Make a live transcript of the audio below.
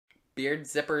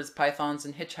beards, zippers, pythons,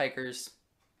 and hitchhikers.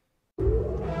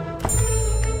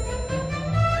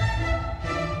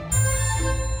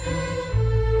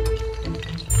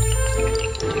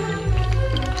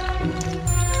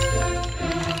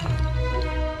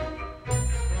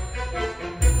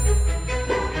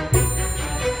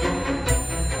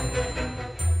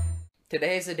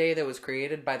 Today is a day that was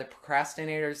created by the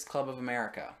Procrastinators Club of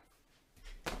America.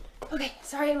 Okay,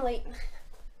 sorry I'm late.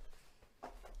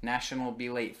 National Be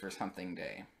Late for Something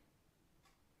Day.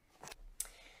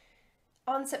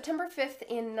 On September 5th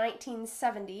in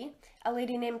 1970, a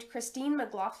lady named Christine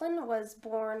McLaughlin was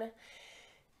born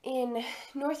in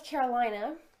North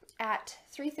Carolina at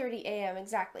 3:30 a.m.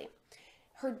 exactly.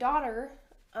 Her daughter,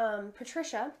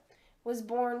 Patricia, was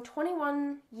born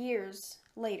 21 years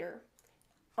later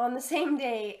on the same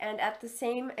day and at the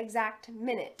same exact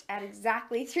minute at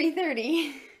exactly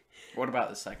 3:30. What about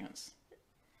the seconds?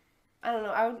 I don't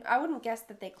know. I wouldn't guess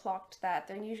that they clocked that.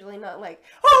 They're usually not like,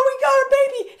 oh, we got a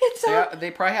baby. It's They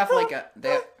probably have like a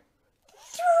 3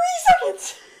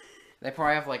 seconds. They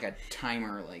probably have like a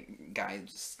timer, like guy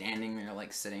standing there,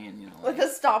 like sitting and like, With a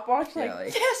stopwatch, yeah,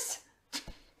 like yes.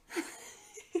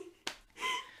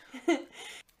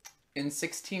 In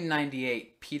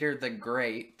 1698, Peter the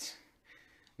Great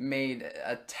made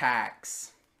a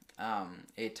tax on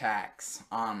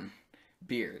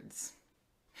beards.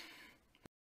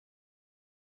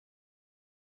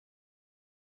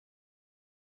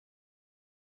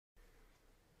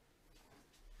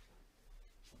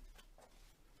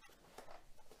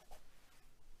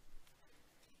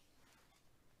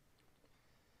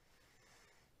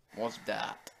 What's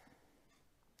that?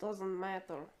 Doesn't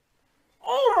matter.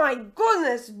 Oh my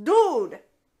goodness, dude!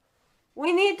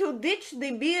 We need to ditch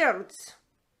the beards.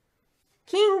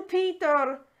 King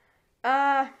Peter,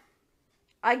 I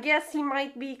guess he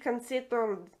might be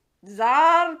considered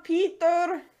Tsar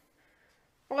Peter.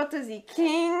 What is he?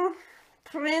 King?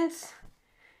 Prince?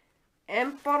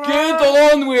 Emperor? Get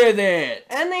on with it!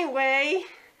 Anyway,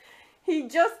 he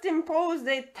just imposed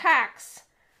a tax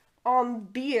on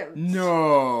beards.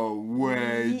 No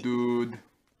way, dude.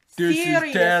 This Seriously.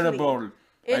 is terrible.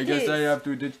 I It guess I is. have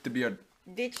to ditch the beard.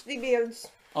 Ditch the beards.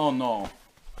 Oh no.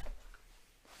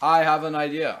 I have an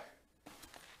idea.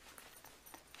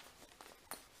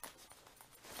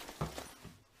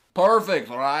 Perfect,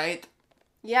 right?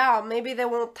 Yeah, maybe they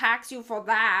won't tax you for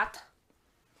that.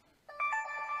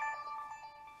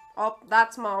 Oh,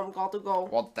 that's Mom. Got to go.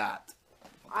 What's that?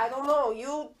 I don't know.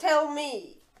 You tell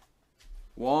me.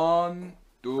 1,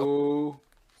 2,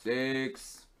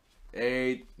 6,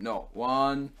 8. No,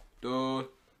 1, 2.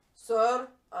 Sir,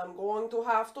 I'm going to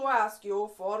have to ask you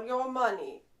for your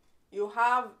money. You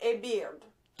have a beard.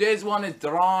 This one is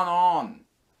drawn on.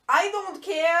 I don't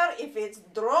care if it's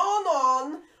drawn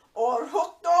on or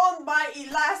hooked on by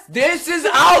elastic. This is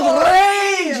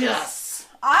outrageous!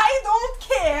 I don't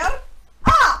care.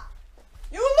 Ah!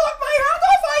 You knock my head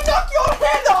off, I knock your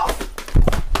head off!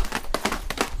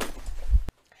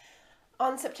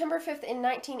 On September 5th in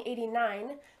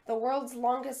 1989, the world's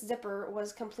longest zipper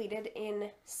was completed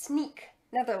in Sneek,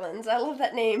 Netherlands. I love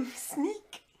that name.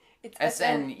 Sneek. It's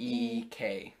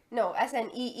S-N-E-K. No,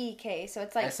 S-N-E-E-K. So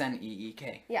it's like...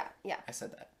 S-N-E-E-K. Yeah, yeah. I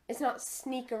said that. It's not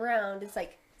sneak around. It's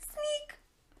like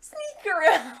sneak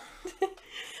around.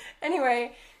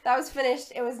 Anyway, that was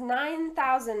finished. It was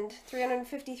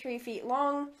 9,353 feet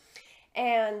long,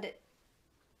 and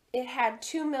it had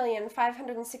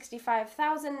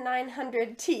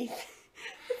 2,565,900 teeth.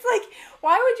 It's like,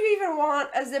 why would you even want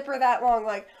a zipper that long?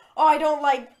 Like, oh, I don't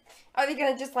like. Are they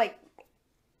gonna just like?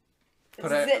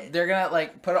 They're gonna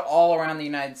like put it all around the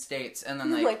United States, and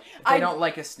then like if they don't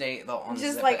like a state, they'll unzip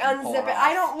just like it and pull unzip it it. off.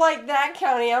 I don't like that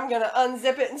county. I'm gonna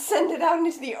unzip it and send it out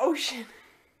into the ocean.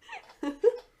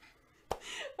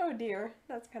 Oh dear,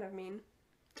 that's kind of mean.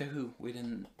 To who? We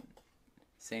didn't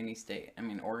say any state. I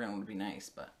mean, Oregon would be nice,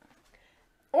 but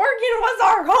Oregon was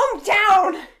our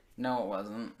hometown. no, it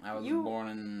wasn't. I was born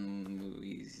in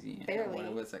Louisiana. Barely.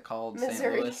 What was it called? Missouri.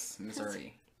 St. Louis,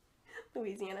 Missouri.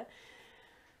 Louisiana.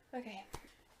 Okay.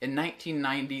 In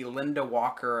 1990, Linda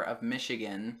Walker of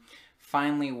Michigan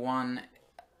finally won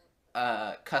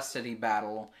a custody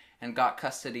battle and got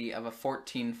custody of a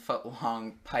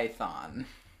 14-foot-long python.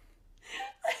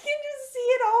 I can just see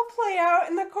it all play out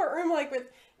in the courtroom, like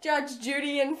with Judge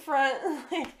Judy in front.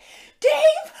 Like,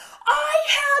 Dave, I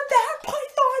had that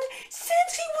python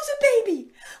since he was a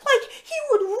baby. Like, he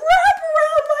would wrap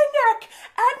around my neck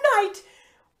at night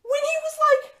when he was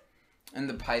like And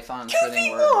the python 2 sitting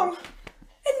feet where long.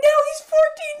 And now he's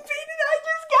 14 feet and I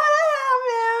just gotta have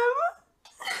him.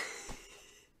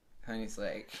 and he's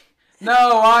like,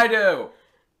 no, I do.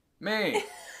 Me.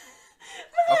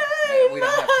 Oh,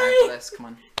 ready for this. Come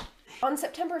on. On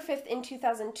September 5th in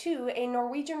 2002, a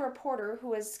Norwegian reporter who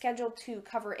was scheduled to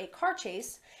cover a car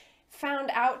chase found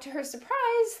out to her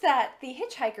surprise that the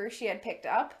hitchhiker she had picked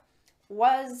up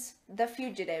was the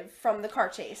fugitive from the car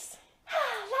chase. La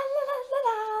la la la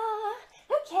la.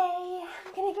 Okay,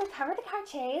 I'm gonna go cover the car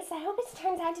chase. I hope it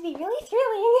turns out to be really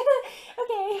thrilling.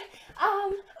 Okay, ooh, a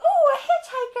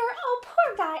hitchhiker. Oh,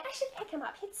 poor guy. I should pick him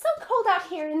up. It's so cold out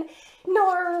here in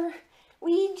Norwegia.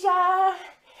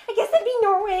 I guess that'd be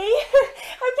Norway.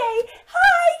 Okay,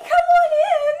 hi, come on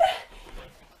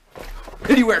in.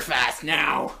 Could you wear fast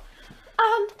now?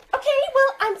 Okay,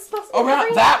 well, I'm supposed to be Oh, not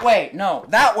covering... that way. No,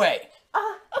 that way.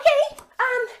 Okay,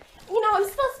 I'm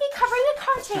supposed to be covering a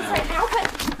car chase right now, but...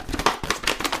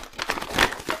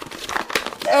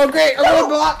 Oh, great, a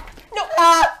roadblock. No,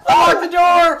 Lock the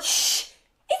door. Shh!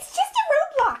 It's just a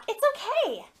roadblock. It's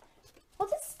okay. We'll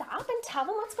just stop and tell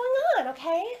them what's going on,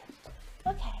 okay?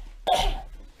 Okay.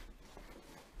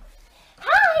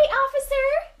 Hi, officer!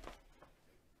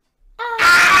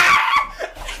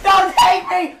 Don't take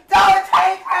me! Don't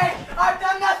take me! I've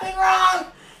done nothing wrong!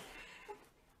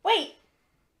 Wait,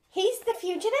 he's the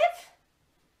fugitive?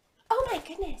 Oh my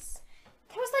goodness.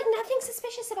 There was like nothing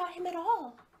suspicious about him at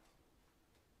all.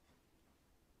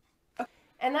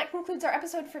 And that concludes our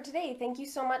episode for today. Thank you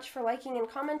so much for liking and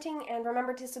commenting, and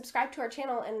remember to subscribe to our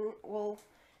channel and we'll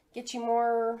get you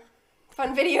more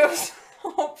fun videos,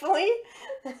 hopefully.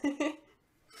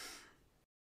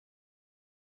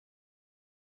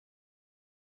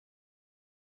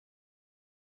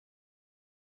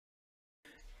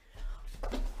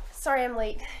 Sorry I'm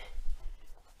late.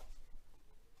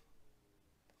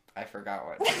 I forgot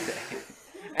what to say.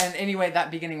 And anyway, that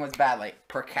beginning was bad, like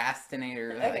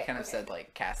procrastinators. Okay, I kind of okay. said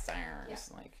like cast irons.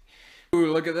 Yeah. Like,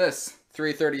 ooh, look at this.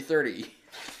 3:30:30.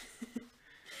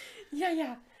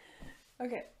 Yeah.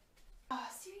 Okay. Oh,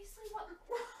 seriously? What?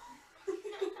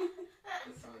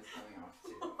 This one is coming off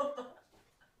too.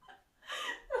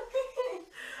 Okay.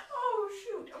 Oh,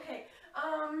 shoot. Okay.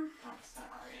 Oh,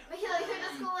 sorry. But here, like, here,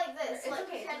 just go like this. It's Like,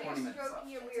 okay. pretend 20 you're minutes stroking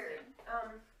your It's beard.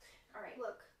 okay. Alright.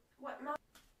 Look. What? No.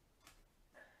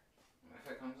 If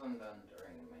it comes undone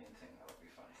during the main thing, that'll be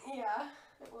fine. Yeah,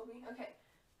 it will be. Okay.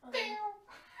 Damn.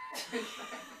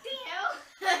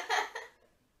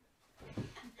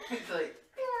 It's like,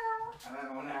 and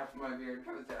then when half of my beard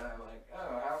comes down, I'm like,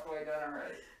 oh, halfway done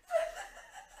already.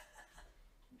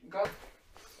 Go.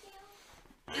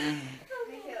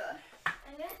 Over here.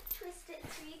 I'm gonna twist it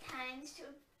 3 times to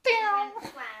different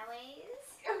flyaways.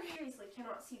 Oh, seriously,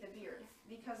 cannot see the beard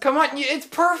because. Come on, it's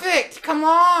perfect. Come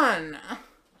on.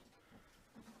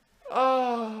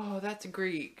 Oh, that's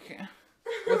Greek.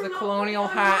 With a colonial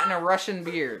hat and a Russian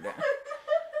beard. I'm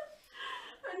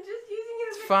just using it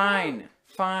as It's a fine.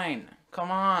 Fine.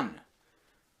 Come on.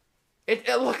 It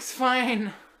looks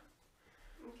fine.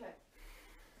 Okay.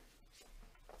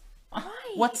 Why?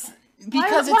 What's...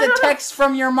 Because why it's not a text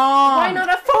from your mom. Why not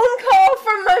a phone call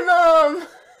from my mom?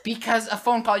 Because a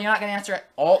phone call, you're not going to answer it.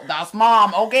 Oh, that's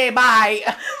mom. Okay, bye.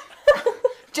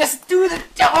 Just do the...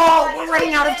 Oh, we're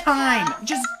running out of time.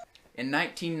 Just... In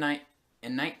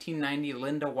 1990,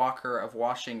 Linda Walker of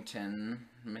Washington,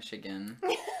 Michigan,